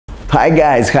Hi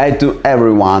guys, hi to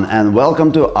everyone and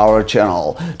welcome to our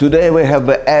channel. Today we have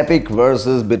the epic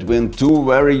versus between two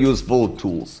very useful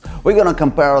tools. We're gonna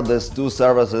compare these two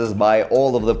services by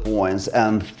all of the points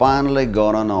and finally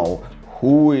gonna know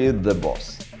who is the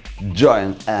boss.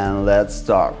 Join and let's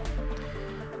start.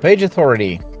 Page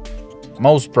Authority.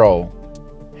 Moz Pro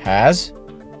has.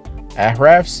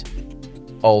 Ahrefs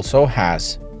also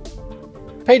has.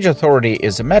 Page authority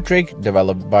is a metric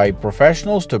developed by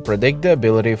professionals to predict the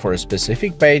ability for a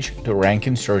specific page to rank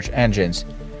in search engines.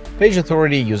 Page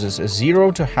authority uses a 0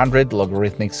 to 100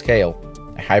 logarithmic scale.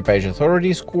 A high page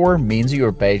authority score means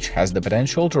your page has the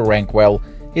potential to rank well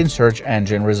in search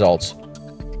engine results.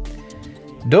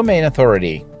 Domain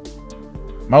authority.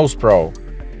 Moz Pro.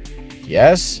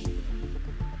 Yes.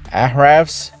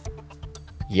 Ahrefs.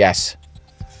 Yes.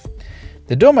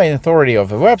 The domain authority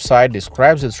of a website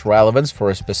describes its relevance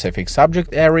for a specific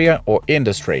subject area or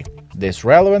industry. This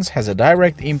relevance has a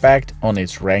direct impact on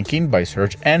its ranking by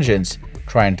search engines,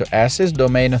 trying to assess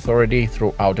domain authority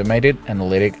through automated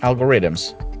analytic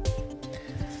algorithms.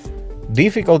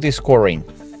 Difficulty scoring.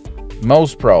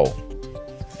 Moz Pro.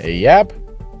 Yep.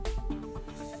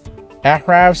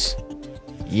 Ahrefs.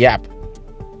 Yep.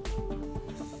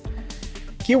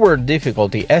 Keyword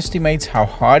difficulty estimates how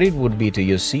hard it would be to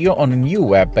use SEO on a new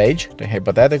web page to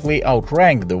hypothetically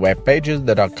outrank the web pages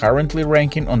that are currently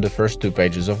ranking on the first two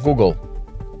pages of Google.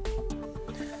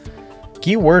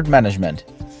 Keyword management.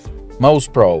 Moz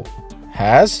Pro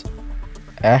has.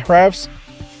 Ahrefs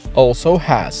also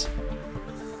has.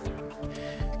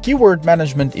 Keyword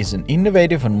management is an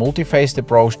innovative and multi-phased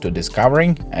approach to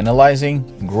discovering, analyzing,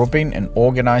 grouping and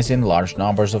organizing large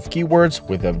numbers of keywords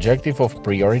with the objective of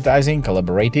prioritizing,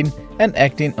 collaborating and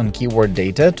acting on keyword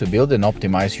data to build and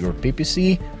optimize your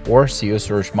PPC or SEO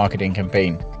search marketing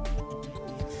campaign.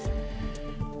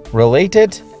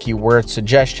 Related keyword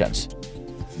suggestions.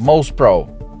 Moz Pro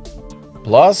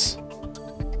plus.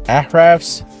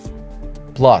 Ahrefs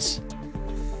plus.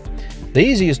 The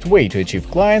easiest way to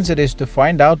achieve clients is to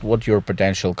find out what your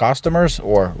potential customers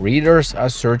or readers are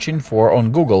searching for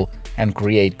on Google and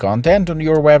create content on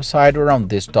your website around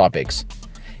these topics.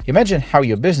 Imagine how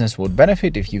your business would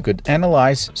benefit if you could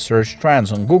analyze search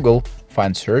trends on Google,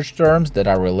 find search terms that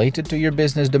are related to your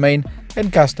business domain,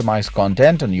 and customize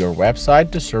content on your website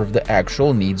to serve the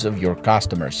actual needs of your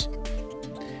customers.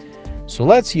 So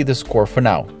let's see the score for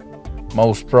now.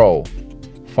 Moz Pro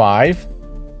 5,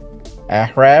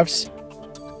 Ahrefs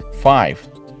 5.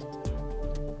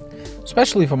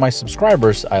 Especially for my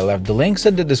subscribers, I left the links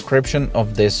in the description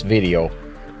of this video.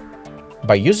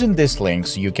 By using these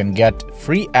links, you can get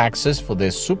free access for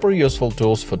these super useful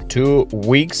tools for 2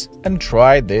 weeks and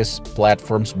try these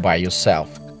platforms by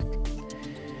yourself.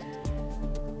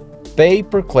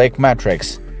 Pay-per-click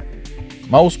metrics.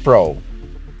 Moz Pro.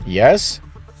 Yes.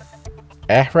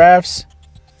 Ahrefs.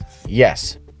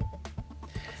 Yes.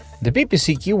 The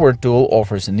PPC keyword tool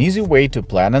offers an easy way to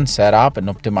plan and set up an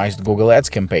optimized Google Ads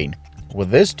campaign.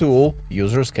 With this tool,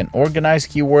 users can organize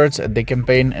keywords at the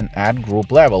campaign and at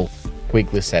group level,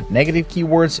 quickly set negative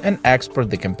keywords and export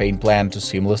the campaign plan to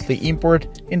seamlessly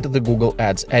import into the Google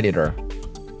Ads editor.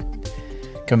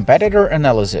 Competitor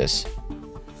analysis.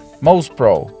 Moz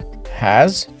Pro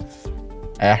has.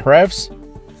 Ahrefs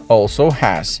also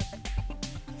has.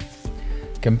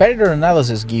 Competitor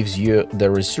analysis gives you the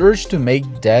research to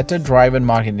make data-driven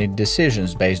marketing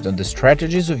decisions based on the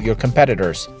strategies of your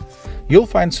competitors. You'll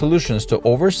find solutions to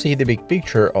oversee the big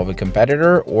picture of a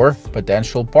competitor or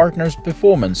potential partner's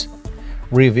performance,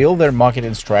 reveal their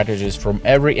marketing strategies from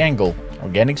every angle: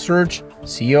 organic search,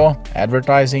 SEO,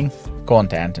 advertising,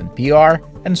 content and PR,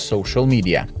 and social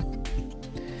media.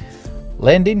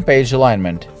 Landing page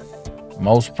alignment.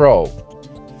 Moz Pro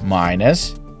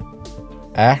minus.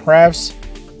 Ahrefs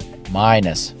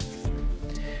minus.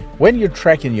 When you're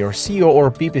tracking your SEO or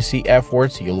PPC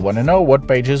efforts, you'll want to know what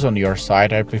pages on your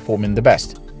site are performing the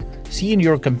best. Seeing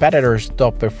your competitors'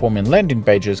 top-performing landing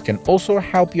pages can also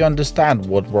help you understand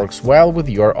what works well with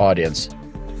your audience.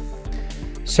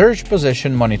 Search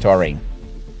position monitoring.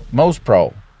 Moz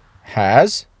Pro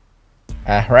has.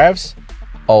 Ahrefs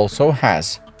also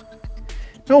has.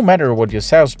 No matter what your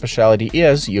sales specialty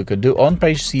is, you could do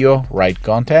on-page SEO, write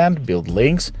content, build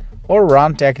links, or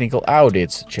run technical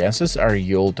audits. Chances are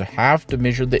you'll have to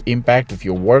measure the impact of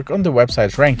your work on the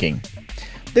website's ranking.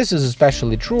 This is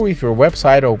especially true if your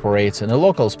website operates in a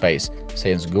local space,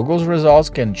 since Google's results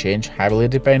can change heavily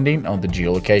depending on the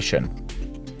geolocation.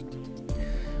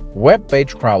 Web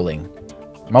page crawling.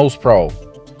 Moz Pro.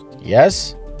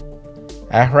 Yes.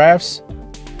 Ahrefs.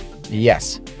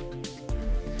 Yes.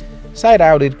 Site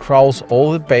audit crawls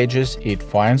all the pages it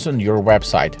finds on your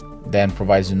website. then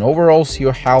provides an overall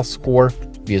SEO health score,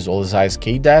 visualizes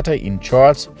key data in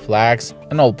charts, flags,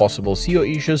 and all possible SEO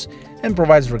issues, and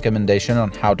provides recommendation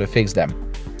on how to fix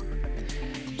them.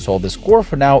 So the score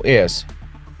for now is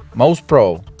Moz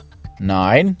Pro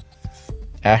 9,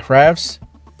 Ahrefs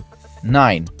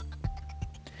 9.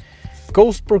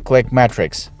 Cost per click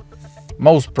metrics: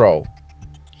 Moz Pro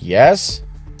yes,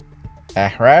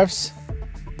 Ahrefs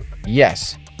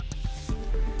yes.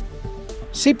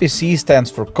 CPC stands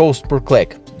for cost per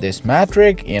click. This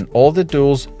metric in all the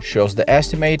tools shows the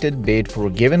estimated bid for a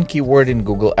given keyword in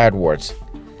Google AdWords.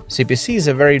 CPC is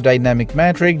a very dynamic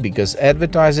metric because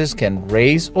advertisers can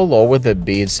raise or lower the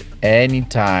bids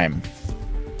anytime.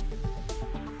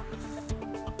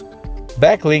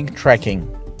 Backlink tracking: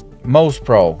 Moz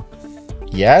Pro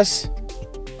yes,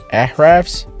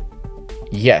 Ahrefs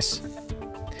yes.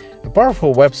 A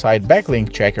powerful website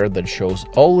backlink checker that shows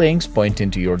all links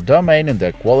pointing to your domain and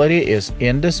their quality is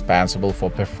indispensable for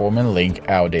performing link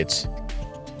audits.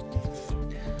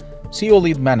 SEO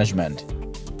lead management: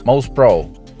 Moz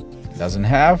Pro doesn't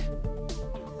have,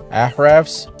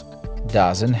 Ahrefs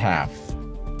doesn't have.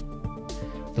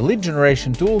 The lead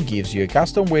generation tool gives you a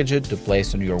custom widget to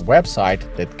place on your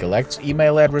website that collects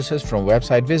email addresses from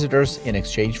website visitors in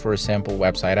exchange for a sample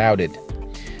website audit.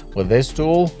 With this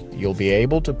tool, you'll be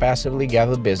able to passively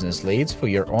gather business leads for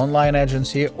your online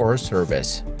agency or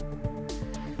service.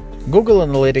 Google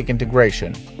Analytics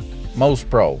integration: Moz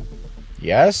Pro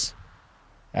yes,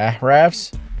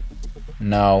 Ahrefs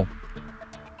no.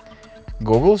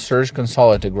 Google Search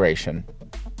Console integration: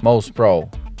 Moz Pro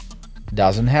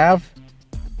doesn't have,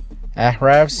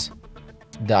 Ahrefs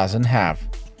doesn't have.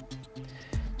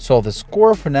 So the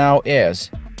score for now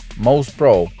is Moz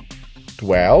Pro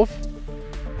 12,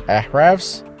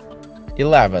 Ahrefs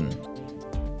 11.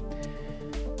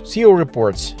 SEO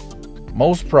reports: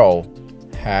 Moz Pro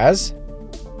has,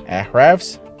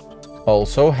 Ahrefs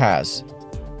also has.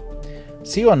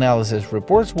 SEO analysis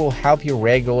reports will help you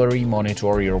regularly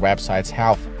monitor your website's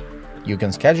health. You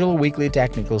can schedule a weekly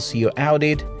technical SEO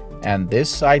audit, and this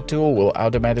site tool will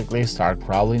automatically start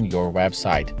crawling your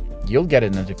website. You'll get a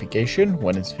notification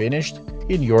when it's finished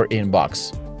in your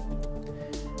inbox.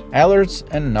 Alerts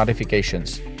and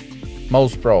notifications: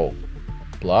 Moz Pro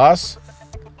plus,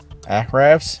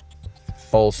 Ahrefs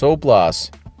also plus.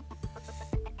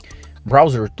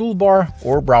 Browser toolbar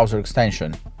or browser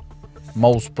extension: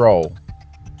 Moz Pro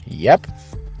yep,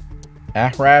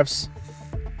 Ahrefs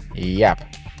yep.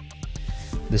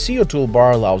 The SEO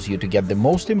toolbar allows you to get the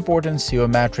most important SEO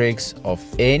metrics of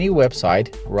any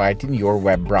website right in your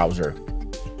web browser.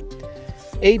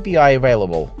 API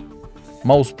available: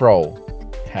 Moz Pro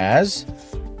has,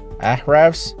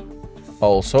 Ahrefs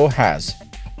also has.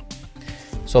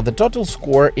 So the total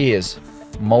score is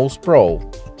Moz Pro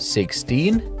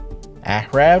 16,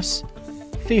 Ahrefs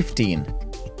 15.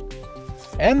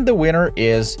 And the winner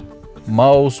is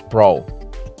Moz Pro.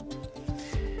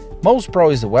 Moz Pro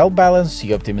is a well-balanced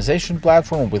SEO optimization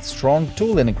platform with strong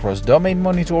tooling across domain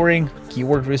monitoring,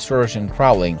 keyword research, and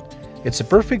crawling. It's a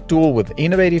perfect tool with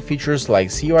innovative features like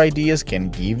SEO ideas can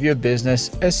give your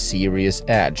business a serious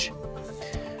edge.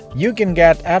 You can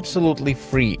get absolutely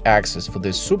free access for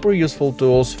these super useful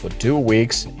tools for 2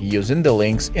 weeks using the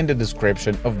links in the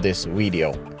description of this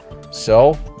video.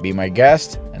 So, be my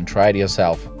guest and try it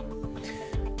yourself.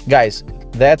 Guys,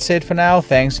 that's it for now.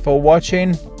 Thanks for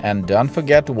watching, and don't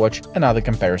forget to watch another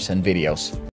comparison videos.